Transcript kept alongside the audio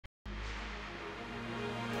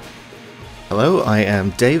Hello, I am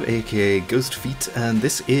Dave, aka Ghost Feet, and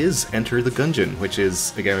this is Enter the Gungeon, which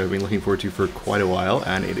is a game I've been looking forward to for quite a while,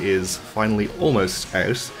 and it is finally almost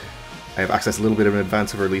out. I have access a little bit of an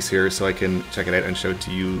advance of release here, so I can check it out and show it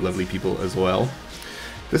to you lovely people as well.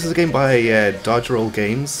 This is a game by Dodge Roll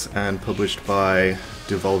Games, and published by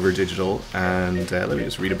Devolver Digital, and let me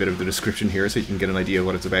just read a bit of the description here so you can get an idea of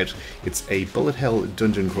what it's about. It's a bullet hell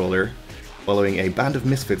dungeon crawler, following a band of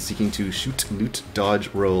misfits seeking to shoot, loot, dodge,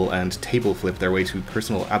 roll, and table flip their way to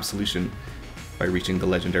personal absolution by reaching the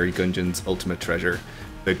legendary Gungeon's ultimate treasure,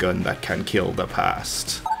 the gun that can kill the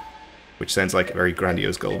past. Which sounds like a very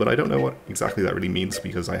grandiose goal, but I don't know what exactly that really means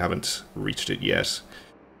because I haven't reached it yet.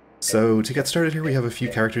 So to get started here we have a few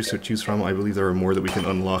characters to choose from. I believe there are more that we can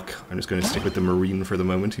unlock. I'm just going to stick with the Marine for the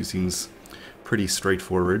moment, who seems pretty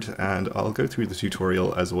straightforward, and I'll go through the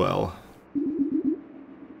tutorial as well.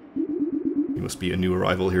 He must be a new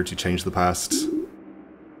arrival here to change the past.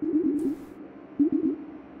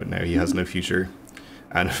 But now he has no future.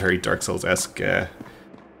 And a very Dark Souls-esque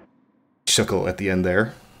chuckle at the end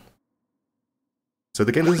there. So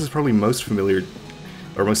the game this is probably most familiar,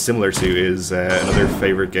 or most similar to, is another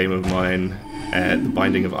favourite game of mine, The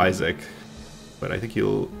Binding of Isaac. But I think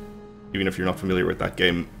you'll, even if you're not familiar with that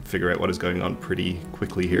game, figure out what is going on pretty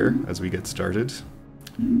quickly here as we get started.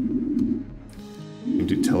 Going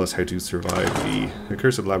to tell us how to survive the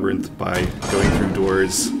accursed labyrinth by going through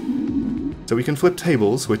doors. So we can flip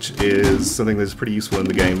tables, which is something that's pretty useful in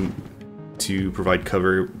the game to provide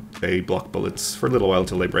cover. They block bullets for a little while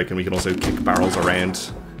until they break, and we can also kick barrels around,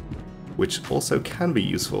 which also can be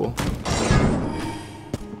useful.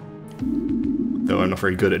 Though I'm not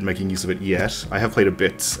very good at making use of it yet. I have played a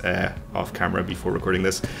bit off camera before recording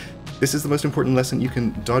this. This is the most important lesson. You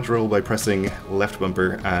can dodge roll by pressing left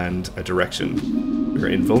bumper and a direction. We're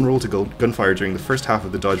invulnerable to gunfire during the first half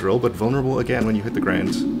of the dodge roll, but vulnerable again when you hit the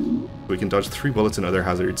ground. We can dodge 3 bullets and other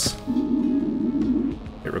hazards.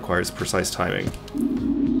 It requires precise timing.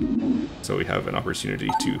 So we have an opportunity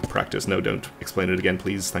to practice. No, don't explain it again,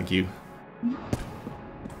 please. Thank you.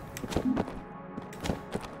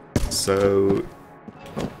 So,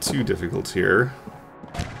 not too difficult here.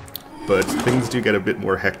 But things do get a bit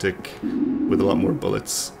more hectic with a lot more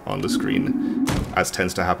bullets on the screen, as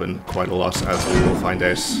tends to happen quite a lot, as we will find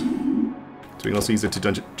out. So we can also use it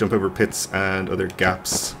to jump over pits and other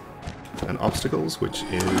gaps and obstacles, which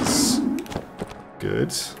is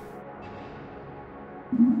good.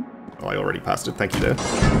 Oh, I already passed it, thank you though.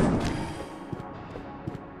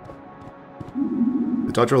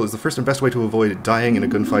 The dodge roll is the first and best way to avoid dying in a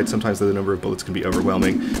gunfight. Sometimes the number of bullets can be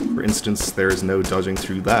overwhelming. For instance, there is no dodging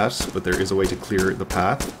through that, but there is a way to clear the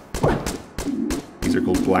path. These are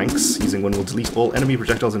called blanks. Using one will delete all enemy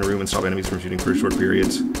projectiles in a room and stop enemies from shooting for a short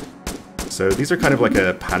period. So these are kind of like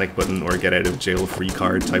a panic button or get out of jail free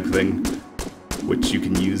card type thing, which you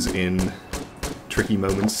can use in tricky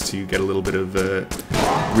moments to get a little bit of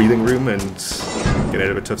breathing room and get out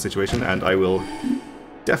of a tough situation, and I will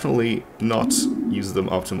definitely not use them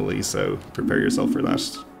optimally, so prepare yourself for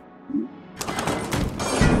that.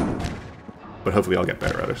 But hopefully I'll get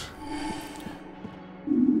better at it.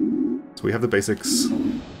 So we have the basics.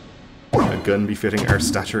 A gun befitting our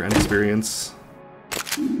stature and experience.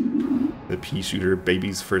 The pea shooter,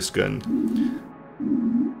 baby's first gun.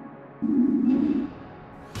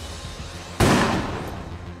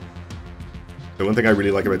 The one thing I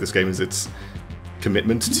really like about this game is its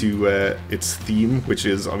commitment to its theme, which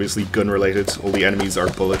is obviously gun-related. All the enemies are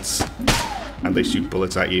bullets, and they shoot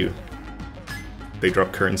bullets at you. They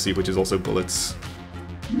drop currency, which is also bullets.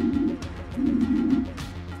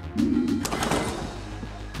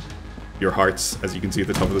 Your hearts, as you can see at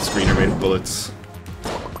the top of the screen, are made of bullets.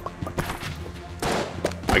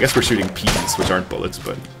 I guess we're shooting peas, which aren't bullets,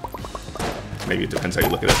 but maybe it depends how you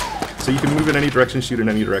look at it. So you can move in any direction, shoot in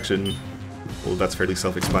any direction. Well, that's fairly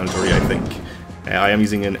self-explanatory, I think. I am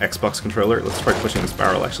using an Xbox controller. Let's try pushing this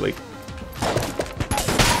barrel, actually.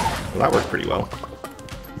 Well, that worked pretty well.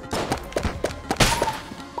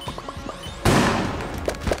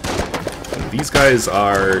 And these guys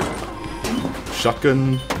are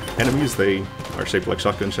shotgun enemies. They are shaped like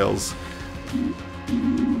shotgun shells. You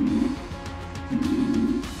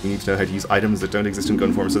need to know how to use items that don't exist in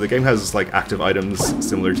gun form. So the game has like active items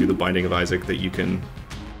similar to The Binding of Isaac that you can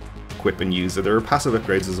equip and use. So there are passive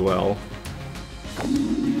upgrades as well.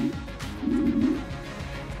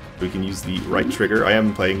 We can use the right trigger. I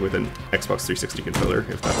am playing with an Xbox 360 controller,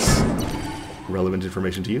 if that's relevant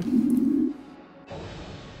information to you.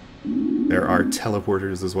 There are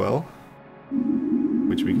teleporters as well,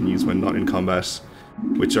 which we can use when not in combat,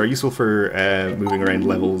 which are useful for moving around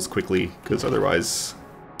levels quickly, because otherwise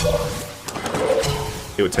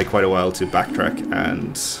it would take quite a while to backtrack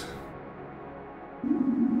and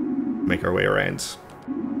make our way around,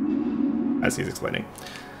 as he's explaining.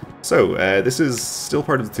 So, this is still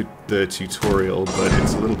part of the tutorial, but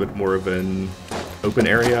it's a little bit more of an open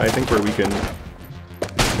area, I think, where we can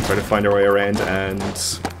try to find our way around and,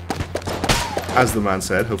 as the man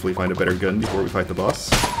said, hopefully find a better gun before we fight the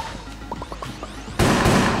boss.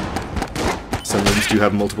 Some rooms do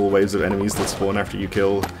have multiple waves of enemies that spawn after you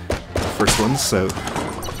kill the first ones, so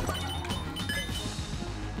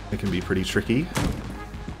it can be pretty tricky,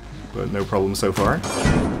 but no problem so far.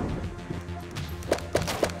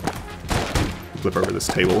 Flip over this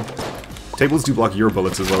table. Tables do block your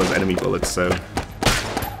bullets as well as enemy bullets, so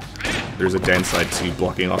there's a downside to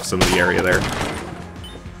blocking off some of the area there.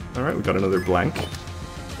 Alright, we got another blank.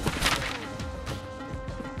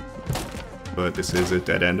 But this is a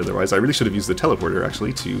dead end otherwise. I really should have used the teleporter,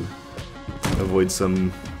 actually, to avoid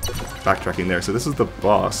some backtracking there. So this is the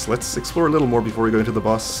boss. Let's explore a little more before we go into the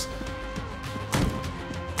boss.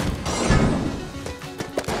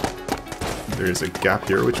 There's a gap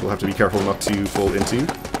here, which we'll have to be careful not to fall into.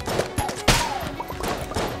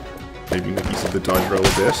 Maybe make use of the dodge roll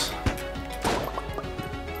a bit.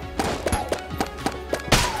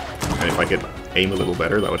 And if I could aim a little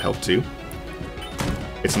better, that would help too.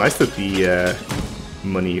 It's nice that the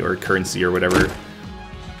money or currency or whatever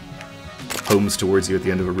homes towards you at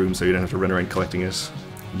the end of a room, so you don't have to run around collecting it.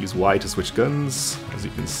 Use Y to switch guns, as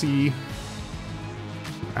you can see.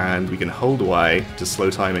 And we can hold Y to slow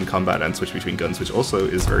time in combat and switch between guns, which also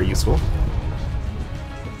is very useful.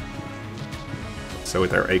 So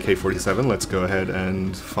with our AK-47, let's go ahead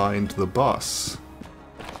and find the boss.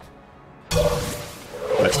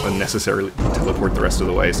 Let's unnecessarily teleport the rest of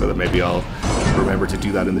the way so that maybe I'll remember to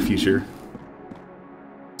do that in the future.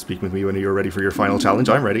 Speak with me when you're ready for your final challenge.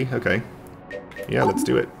 I'm ready. Okay. Yeah, let's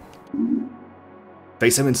do it.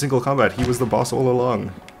 Face him in single combat. He was the boss all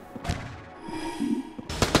along.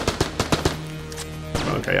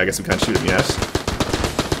 Okay, I guess we can't shoot him yet.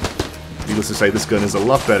 Needless to say, this gun is a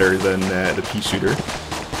lot better than the pea shooter.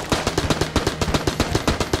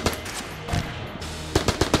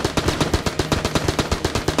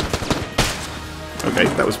 Okay,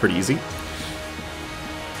 that was pretty easy.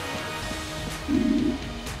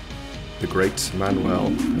 The great Manuel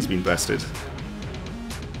has been bested.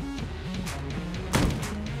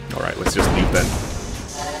 Alright, let's just leave then.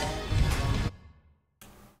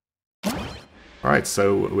 Alright,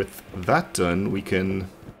 so with that done, we can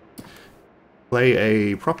play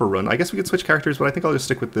a proper run. I guess we could switch characters, but I think I'll just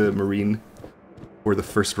stick with the Marine for the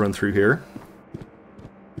first run through here.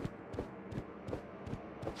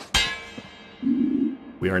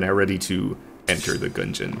 We are now ready to enter the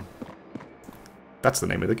Gungeon. That's the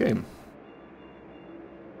name of the game.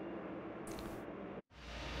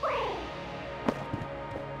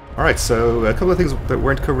 Alright, so a couple of things that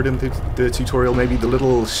weren't covered in the tutorial. Maybe the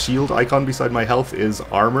little shield icon beside my health is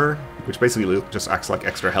armor, which basically just acts like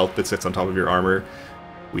extra health that sits on top of your armor.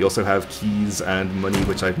 We also have keys and money,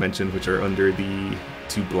 which I've mentioned, which are under the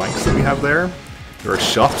two blanks that we have there. There are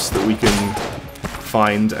shops that we can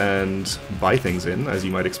find and buy things in, as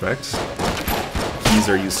you might expect. Keys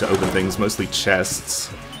are used to open things, mostly chests,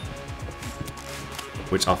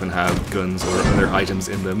 which often have guns or other items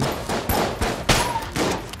in them.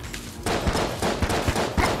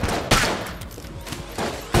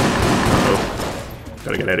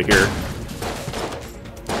 Gotta get out of here.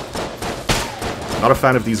 Not a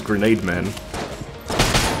fan of these grenade men.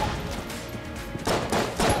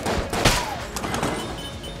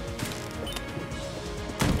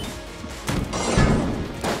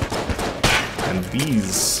 And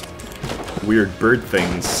these weird bird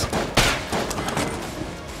things.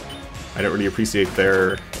 I don't really appreciate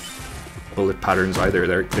their bullet patterns either.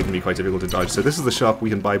 They can be quite difficult to dodge. So this is the shop. We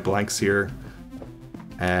can buy blanks here.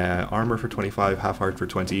 Armor for 25, half heart for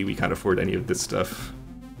 20, we can't afford any of this stuff.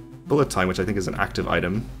 Bullet time, which I think is an active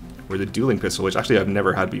item, or the dueling pistol, which actually I've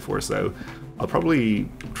never had before, so I'll probably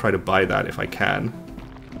try to buy that if I can.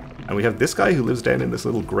 And we have this guy who lives down in this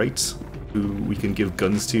little grate, who we can give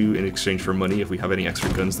guns to in exchange for money if we have any extra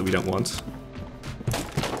guns that we don't want.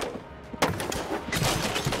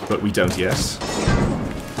 But we don't yet.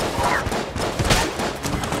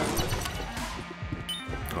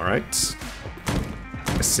 Alright.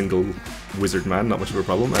 A single wizard man, not much of a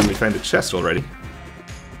problem, and we found a chest already.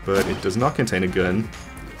 But it does not contain a gun.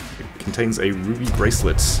 It contains a ruby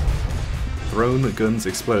bracelet. Thrown guns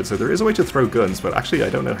explode. So there is a way to throw guns, but actually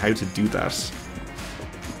I don't know how to do that.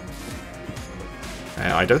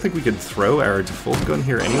 I don't think we could throw our default gun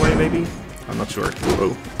here anyway, maybe? I'm not sure.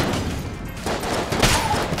 Whoa.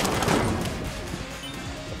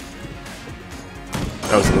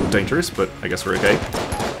 That was a little dangerous, but I guess we're okay.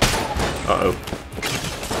 Uh-oh.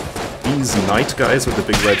 These knight guys with the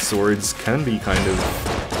big red swords can be kind of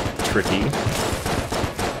tricky.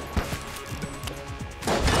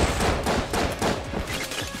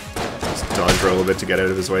 Just dodge roll a bit to get out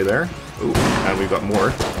of his way there. Ooh, and we've got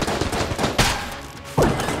more.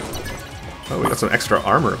 Oh, we got some extra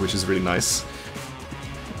armor, which is really nice.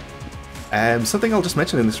 Something I'll just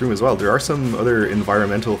mention in this room as well, there are some other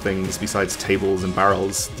environmental things besides tables and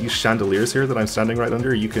barrels. These chandeliers here that I'm standing right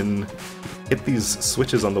under, you can hit these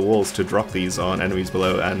switches on the walls to drop these on enemies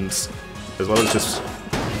below, and as well as just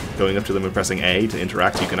going up to them and pressing A to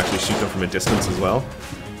interact, you can actually shoot them from a distance as well.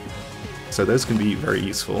 So those can be very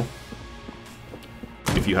useful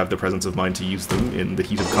if you have the presence of mind to use them in the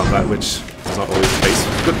heat of combat, which is not always the case.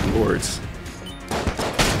 Good lord.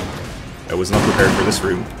 I was not prepared for this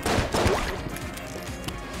room.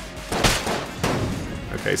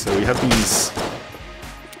 Okay, so we have these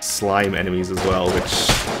slime enemies as well, which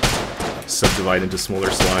subdivide into smaller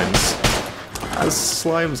slimes, as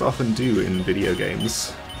slimes often do in video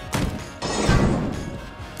games.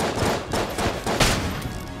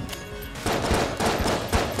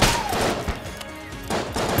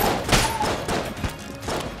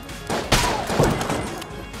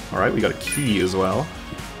 Alright, we got a key as well.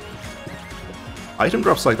 Item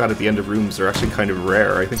drops like that at the end of rooms are actually kind of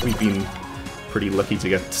rare. I think we've been pretty lucky to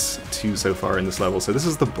get 2 so far in this level. So this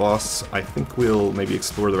is the boss. I think we'll maybe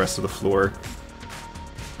explore the rest of the floor.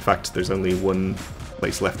 In fact, there's only one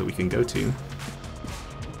place left that we can go to.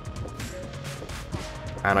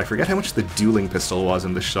 And I forget how much the dueling pistol was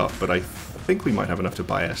in the shop, but I think we might have enough to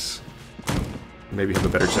buy it. Maybe have a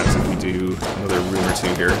better chance if we do another room or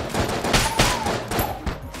 2 here.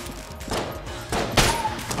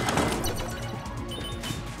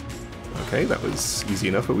 Okay, that was easy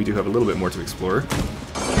enough, but we do have a little bit more to explore.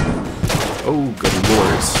 Oh, good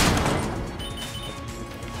lord.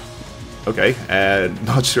 Okay,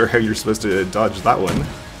 not sure how you're supposed to dodge that one.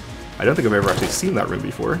 I don't think I've ever actually seen that room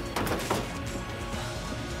before.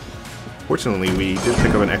 Fortunately, we did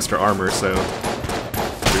pick up an extra armor, so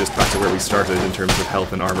we're just back to where we started in terms of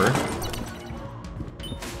health and armor.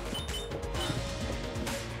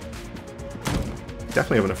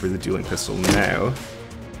 Definitely have enough for the dueling pistol now.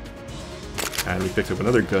 And we picked up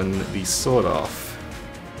another gun, the sawed-off,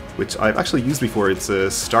 which I've actually used before. It's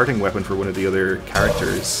a starting weapon for one of the other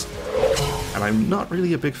characters, and I'm not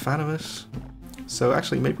really a big fan of it. So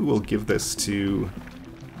actually, maybe we'll give this to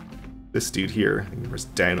this dude here. I can press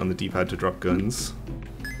down on the D-pad to drop guns.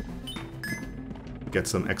 Get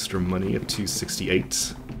some extra money at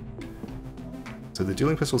 268. So the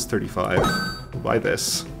dueling pistol's 35. We'll buy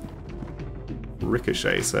this.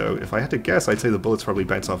 Ricochet, so if I had to guess, I'd say the bullets probably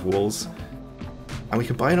bounce off walls. And we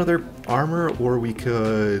could buy another armor, or we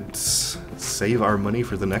could save our money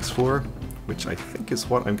for the next floor, which I think is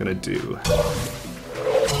what I'm gonna do.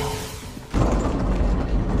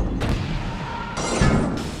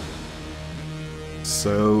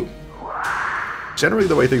 So, generally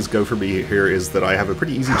the way things go for me here is that I have a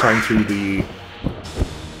pretty easy time through the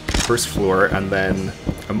first floor, and then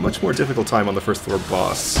a much more difficult time on the first floor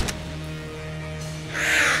boss.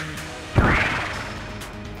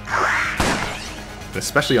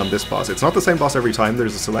 Especially on this boss. It's not the same boss every time.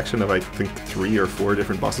 There's a selection of, I think, 3 or 4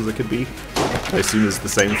 different bosses it could be. I assume is the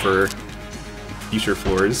same for future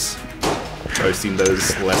floors. I've seen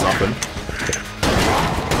those less often.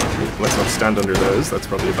 Let's not stand under those. That's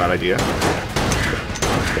probably a bad idea.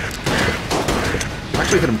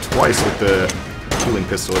 Actually hit him twice with the dueling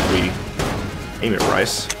pistol if we aim it right.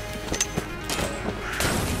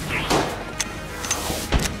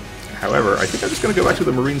 However, I think I'm just going to go back to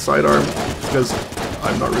the marine sidearm, because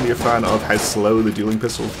I'm not really a fan of how slow the dueling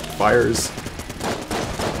pistol fires.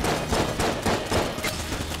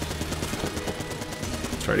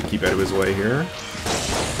 Try to keep out of his way here.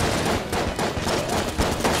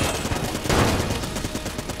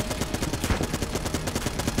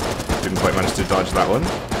 Didn't quite manage to dodge that one.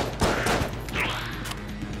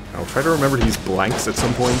 I'll try to remember to use blanks at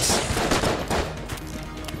some point.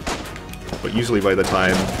 But usually by the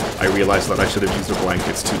time I realize that I should have used a blank,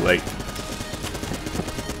 it's too late.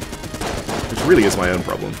 Which really is my own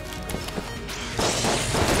problem.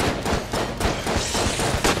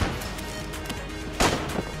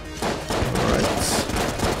 Alright.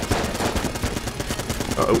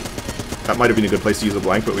 Uh-oh. That might have been a good place to use a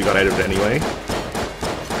blank, but we got out of it anyway.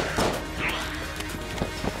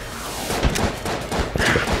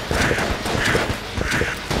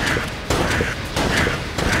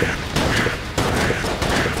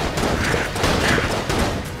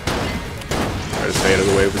 Stay out of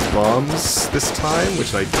the way of his bombs this time,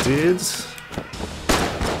 which I did.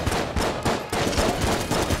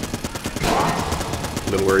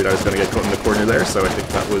 a little worried I was going to get caught in the corner there, so I think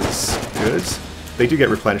that was good. They do get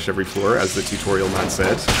replenished every floor, as the tutorial man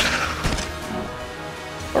said.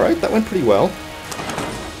 Alright, that went pretty well.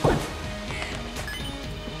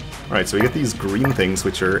 Alright, so we get these green things,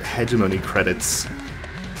 which are hegemony credits.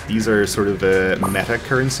 These are sort of a meta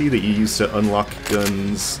currency that you use to unlock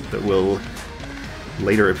guns that will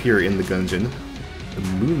later appear in the Gungeon. The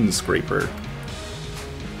Moon Scraper,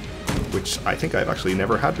 which I think I've actually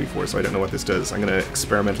never had before, so I don't know what this does. I'm going to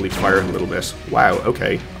experimentally fire it a little bit. Wow,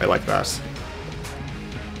 okay, I like that.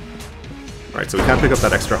 Alright, so we can't pick up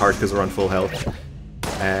that extra heart because we're on full health.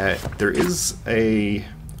 There is a...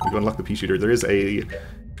 We go unlock the pea shooter. There is a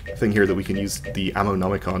thing here that we can use the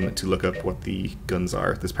Ammonomicon to look up what the guns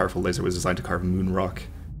are. This powerful laser was designed to carve moon rock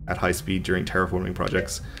at high speed during terraforming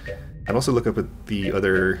projects. And also look up at the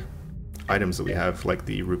other items that we have, like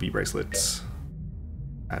the ruby bracelets.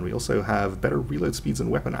 And we also have better reload speeds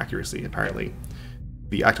and weapon accuracy, apparently.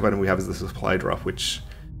 The active item we have is the supply drop, which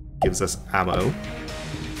gives us ammo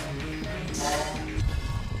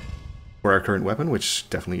for our current weapon, which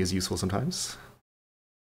definitely is useful sometimes.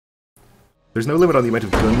 There's no limit on the amount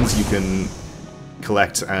of guns you can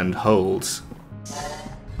collect and hold,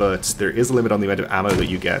 but there is a limit on the amount of ammo that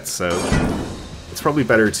you get, so it's probably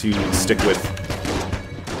better to stick with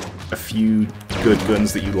a few good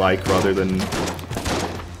guns that you like rather than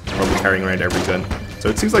probably carrying around every gun. So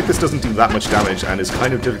it seems like this doesn't do that much damage and is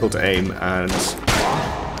kind of difficult to aim, and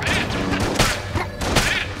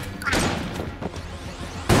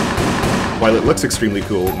while it looks extremely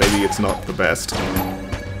cool, maybe it's not the best.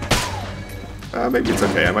 Maybe it's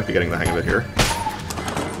okay, I might be getting the hang of it here.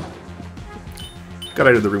 Got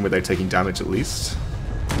out of the room without taking damage at least.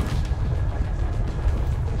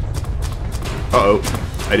 Uh-oh,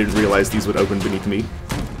 I didn't realize these would open beneath me.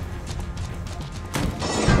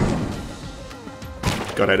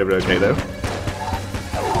 Got out of it okay though.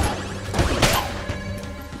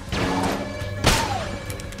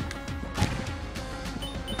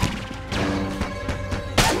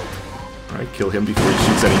 Alright, kill him before he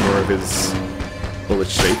shoots any more of his bullet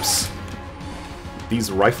shapes.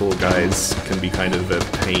 These rifle guys can be kind of a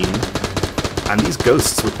pain. And these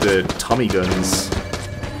ghosts with the Tommy guns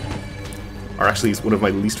are actually one of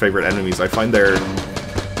my least favorite enemies. I find their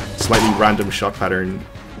slightly random shot pattern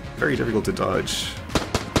very difficult to dodge.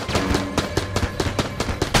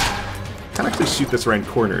 Can actually shoot this around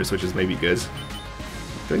corners, which is maybe good.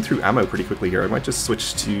 Going through ammo pretty quickly here. I might just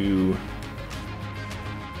switch to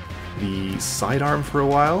the sidearm for a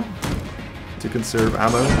while to conserve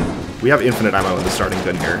ammo. We have infinite ammo in the starting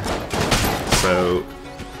gun here, so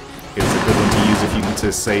it's a good one to use if you need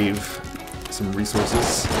to save some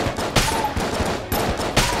resources,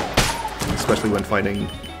 especially when fighting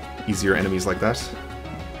easier enemies like that.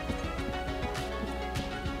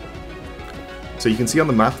 So you can see on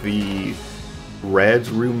the map the red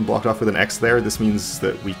room blocked off with an X there. This means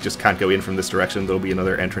that we just can't go in from this direction. There'll be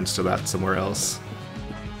another entrance to that somewhere else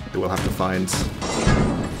that we'll have to find.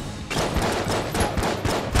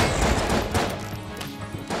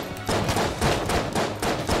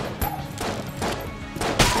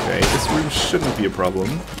 Okay, this room shouldn't be a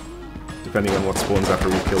problem, depending on what spawns after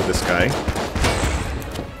we kill this guy.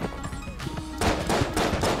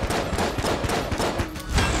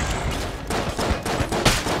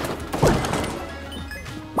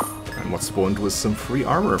 And what spawned was some free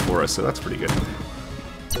armor for us, so that's pretty good.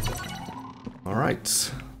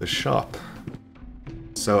 Alright, the shop.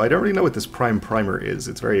 So I don't really know what this Prime Primer is.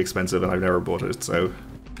 It's very expensive and I've never bought it, so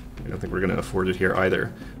I don't think we're going to afford it here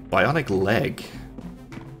either. Bionic leg.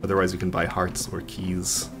 Otherwise we can buy hearts or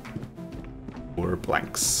keys or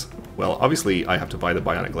blanks. Well, obviously I have to buy the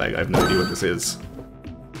bionic leg. I have no idea what this is.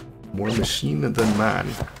 More machine than man.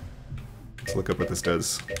 Let's look up what this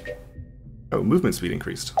does. Oh, movement speed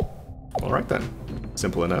increased. Alright then.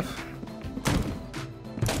 Simple enough.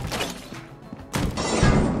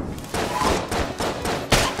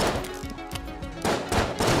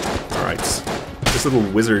 Alright. This little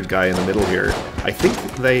wizard guy in the middle here. I think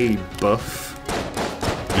they buff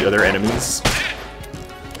the other enemies.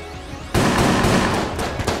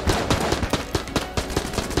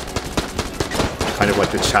 Kind of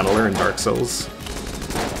like the Channeler in Dark Souls.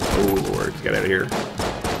 Oh lord, get out of here.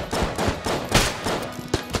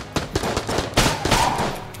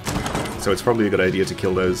 So it's probably a good idea to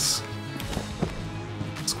kill those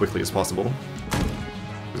as quickly as possible.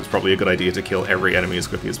 It's probably a good idea to kill every enemy as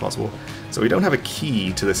quickly as possible. So we don't have a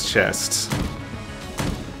key to this chest.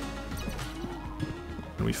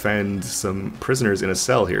 And we found some prisoners in a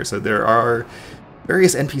cell here. So there are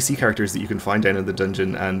various NPC characters that you can find down in the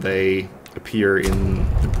dungeon, and they appear in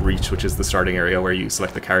the breach, which is the starting area where you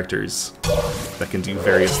select the characters that can do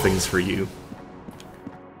various things for you.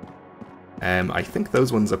 I think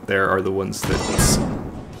those ones up there are the ones that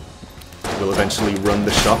will eventually run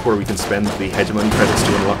the shop where we can spend the hegemony credits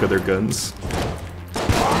to unlock other guns.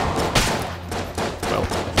 Well,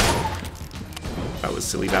 that was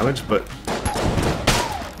silly damage, but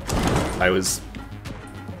I was...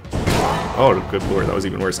 Oh, good lord, that was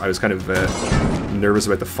even worse. I was kind of nervous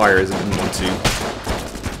about the fires and didn't want to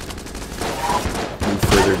move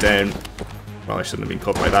further down. Well, I shouldn't have been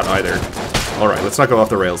caught by that either. Alright, let's not go off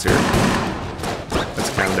the rails here. Let's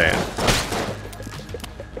calm down.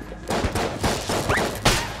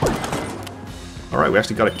 Alright, we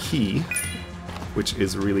actually got a key, which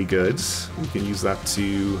is really good. We can use that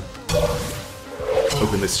to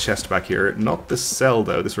open this chest back here. Not the cell,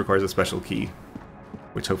 though. This requires a special key,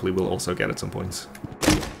 which hopefully we'll also get at some point.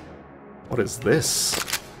 What is this?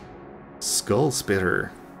 Skull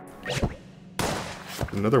Spitter.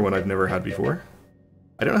 Another one I've never had before.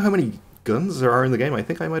 I don't know how many guns there are in the game. I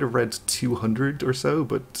think I might have read 200 or so,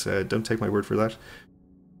 but don't take my word for that.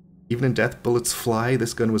 Even in death, bullets fly.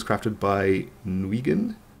 This gun was crafted by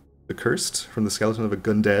Nguyen, the Cursed, from the skeleton of a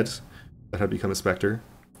gun dead that had become a spectre.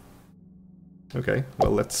 Okay,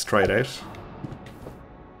 well, let's try it out.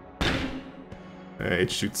 It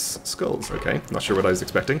shoots skulls, okay. Not sure what I was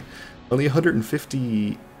expecting. Only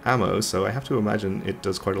 150 ammo, so I have to imagine it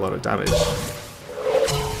does quite a lot of damage.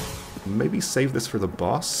 Maybe save this for the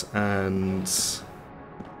boss and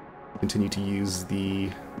continue to use the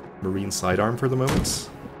marine sidearm for the moment.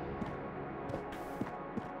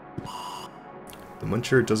 The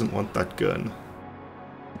Muncher doesn't want that gun.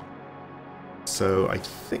 So I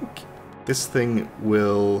think this thing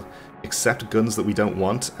will accept guns that we don't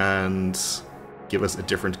want and give us a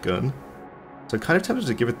different gun. So I'm kind of tempted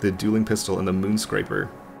to give it the dueling pistol and the moonscraper.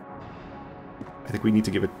 I think we need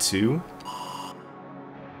to give it 2.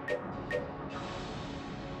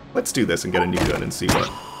 Let's do this and get a new gun and see what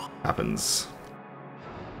happens.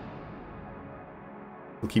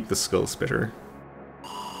 We'll keep the Skull Spitter.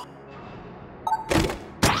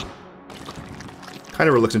 Kind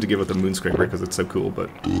of reluctant to give it the moonscraper because it's so cool, but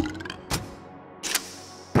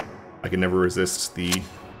I can never resist the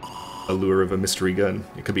allure of a mystery gun.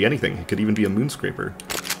 It could be anything. It could even be a moonscraper.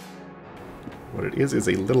 What it is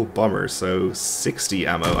a little bomber, so 60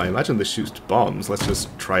 ammo. I imagine this shoots bombs. Let's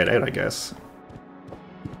just try it out, I guess.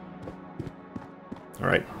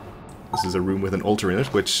 Alright. This is a room with an altar in it,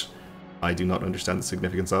 which I do not understand the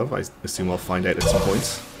significance of. I assume I'll find out at some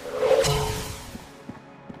point.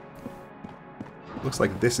 Looks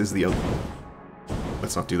like this is the...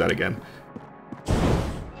 Let's not do that again.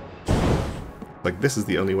 Like, this is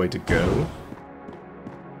the only way to go.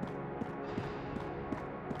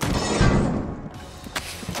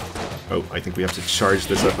 Oh, I think we have to charge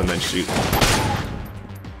this up and then shoot.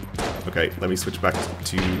 Okay, let me switch back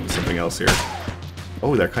to something else here.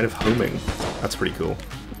 Oh, they're kind of homing. That's pretty cool.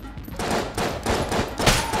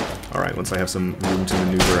 Alright, once I have some room to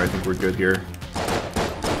maneuver, I think we're good here.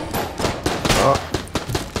 Oh!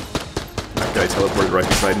 That guy teleported right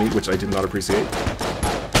beside me, which I did not appreciate.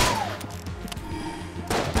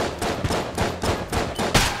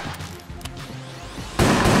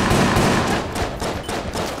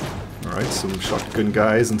 Alright, some shotgun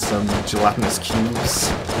guys and some gelatinous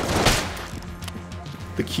cubes.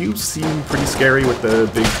 The cubes seem pretty scary with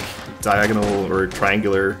the big diagonal or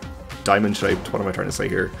triangular diamond-shaped, what am I trying to say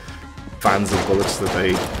here, fans of bullets that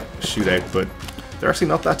they shoot out, but they're actually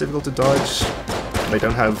not that difficult to dodge. They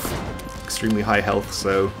don't have extremely high health,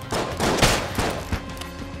 so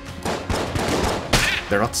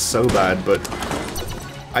they're not so bad, but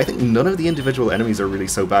I think none of the individual enemies are really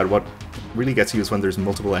so bad. What really gets you is when there's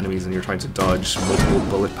multiple enemies and you're trying to dodge multiple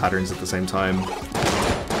bullet patterns at the same time.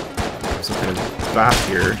 There's some kind of bat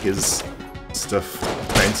here. His stuff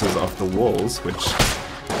bounces off the walls, which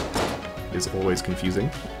is always confusing.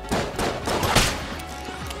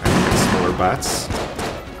 And smaller bats.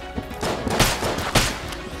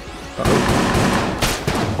 Uh-oh.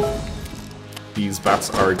 These bats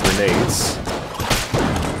are grenades.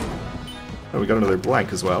 Oh, we got another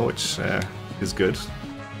blank as well, which is good.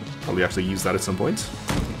 Probably actually use that at some point.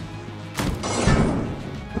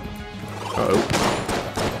 Uh-oh.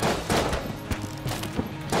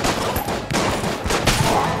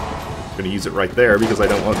 I'm gonna use it right there because I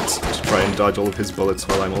don't want to try and dodge all of his bullets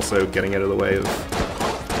while I'm also getting out of the way of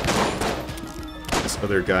this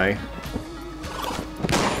other guy.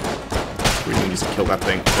 We need to kill that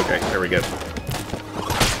thing. Okay, there we go.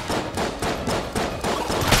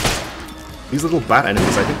 These little bat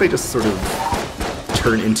enemies, I think they just sort of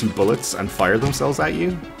turn into bullets and fire themselves at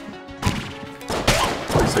you.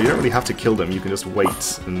 So you don't really have to kill them, you can just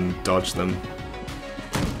wait and dodge them.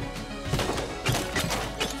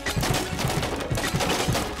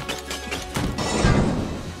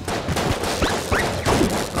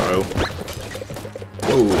 Uh-oh.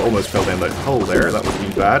 Whoa, almost fell down that hole there, that would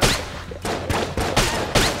be bad.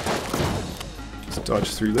 Just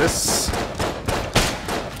dodge through this.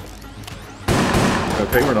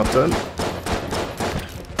 Okay, we're not done.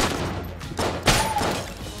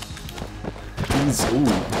 Ooh,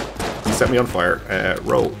 he set me on fire.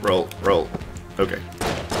 Roll, roll, roll. Okay.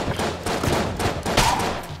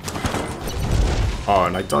 Oh,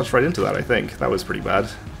 and I dodged right into that, I think. That was pretty bad.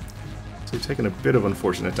 So we've taken a bit of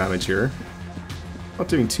unfortunate damage here. Not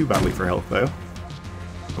doing too badly for health, though.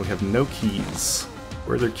 We have no keys.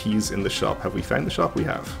 Were there keys in the shop? Have we found the shop? We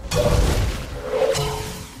have.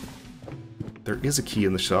 There is a key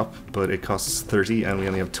in the shop, but it costs 30 and we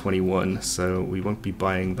only have 21, so we won't be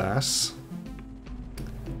buying that.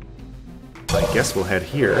 I guess we'll head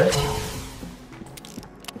here.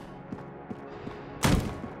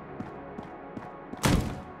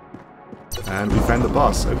 And we found the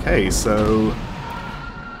boss. Okay, so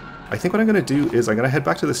I think what I'm going to do is I'm going to head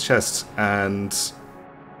back to this chest and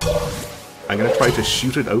I'm going to try to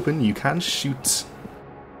shoot it open. You can shoot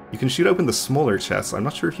open the smaller chests. I'm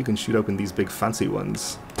not sure if you can shoot open these big fancy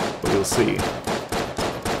ones, but we'll see.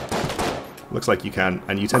 Looks like you can,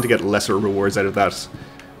 and you tend to get lesser rewards out of that.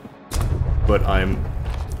 But I'm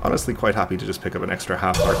honestly quite happy to just pick up an extra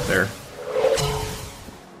half heart there.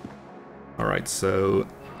 Alright, so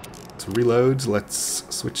to reload, let's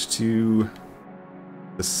switch to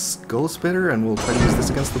the Skull Spitter and we'll try to use this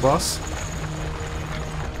against the boss.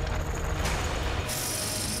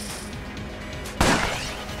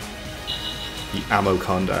 The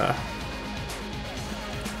Ammoconda.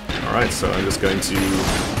 Alright, so I'm just going to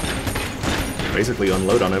basically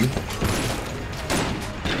unload on him.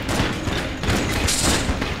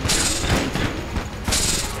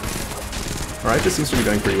 Alright, this seems to be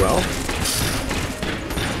going pretty well.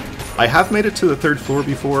 I have made it to the 3rd floor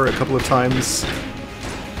before a couple of times,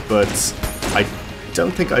 but I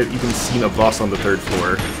don't think I've even seen a boss on the 3rd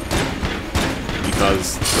floor,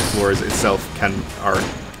 because the floors itself are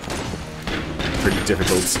pretty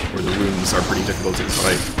difficult, or the rooms are pretty difficult is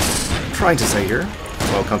what I'm trying to say here,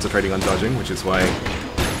 while concentrating on dodging, which is why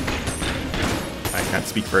I can't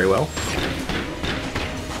speak very well.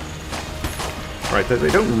 Right,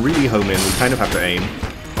 they don't really home in, we kind of have to aim.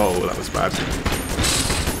 Oh, that was bad.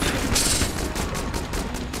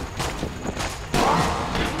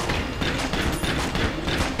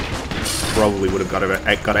 Probably would have got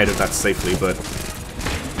out of that safely, but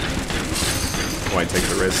why take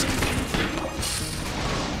the risk?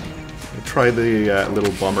 I'll try the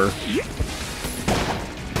little bomber.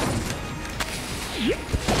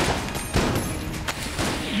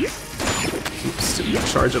 Oops, didn't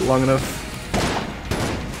charge it long enough.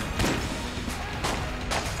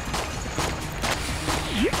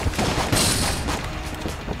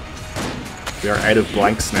 We are out of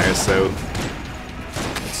blanks now, so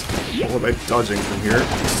it's all about dodging from here.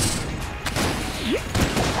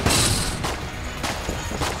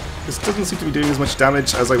 This doesn't seem to be doing as much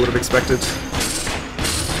damage as I would have expected.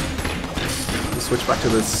 We'll switch back to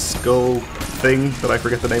the skull thing that I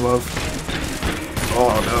forget the name of.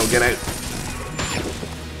 Oh no, get out!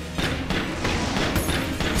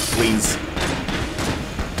 Please.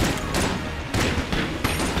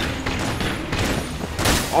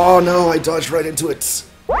 Oh no, I dodged right into it.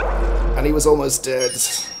 And he was almost dead.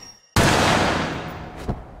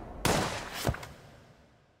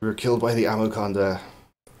 We were killed by the Ammoconda.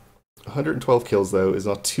 112 kills though is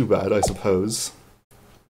not too bad, I suppose.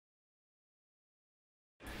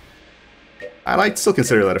 And I'd still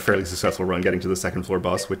consider that a fairly successful run getting to the 2nd floor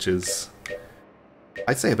boss, which is,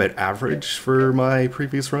 I'd say, about average for my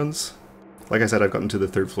previous runs. Like I said, I've gotten to the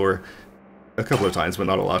 3rd floor a couple of times, but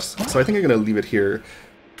not a lot. So I think I'm going to leave it here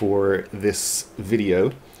for this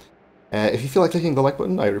video. If you feel like clicking the like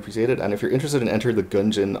button, I would appreciate it. And if you're interested in Enter the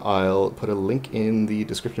Gungeon, I'll put a link in the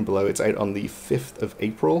description below. It's out on the 5th of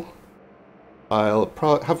April. I'll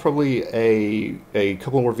have probably a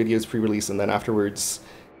couple more videos pre-release, and then afterwards,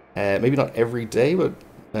 maybe not every day, but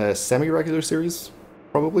a semi-regular series,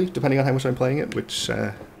 probably, depending on how much I'm playing it, which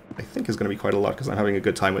I think is going to be quite a lot because I'm having a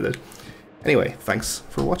good time with it. Anyway, thanks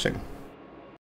for watching.